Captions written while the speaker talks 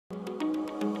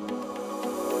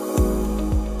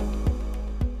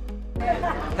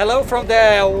Hello from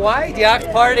the White Yacht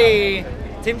Party,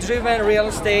 team-driven real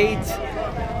estate,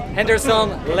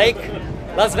 Henderson Lake,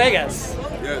 Las Vegas.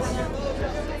 Yes.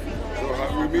 So how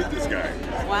did we meet this guy?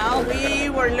 Well, we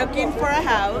were looking for a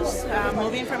house,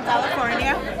 moving from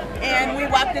California, and we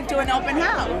walked into an open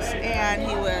house, and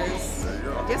he was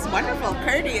just wonderful,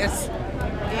 courteous,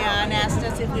 and asked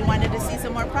us if we wanted to see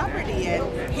some more property.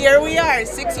 And here we are,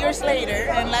 6 years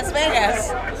later in Las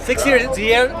Vegas. 6 years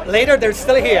later, they're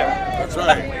still here. That's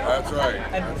right. That's right.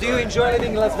 And do you enjoy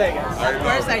living in Las Vegas? Of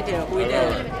course I do. We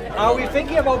do. Are we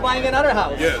thinking about buying another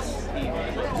house? Yes.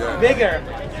 Yeah. Bigger.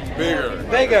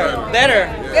 Bigger. Better.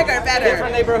 Yeah. Bigger, better.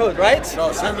 Different neighborhood, right?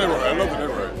 No, same neighborhood. I love the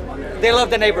neighborhood. They love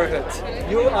the neighborhood.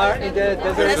 You are in the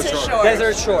Desert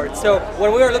desert shore. So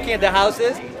when we were looking at the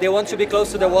houses, they want to be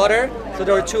close to the water. So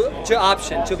there are two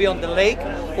options: to be on the lake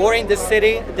or in the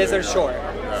city, desert shore.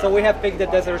 So we have picked the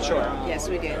desert shore, Yes,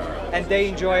 we did. and they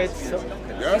enjoy it. So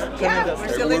Yeah? Yeah, we're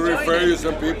And still we enjoying refer you it.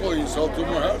 some people, you sold 2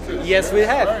 more houses. yes, we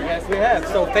have. Right. Yes, we have.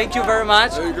 So thank you very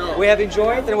much. There you go. We have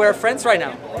enjoyed, and we're friends right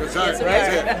now. That's right. we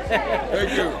That's are. it.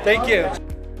 Thank you. Thank you.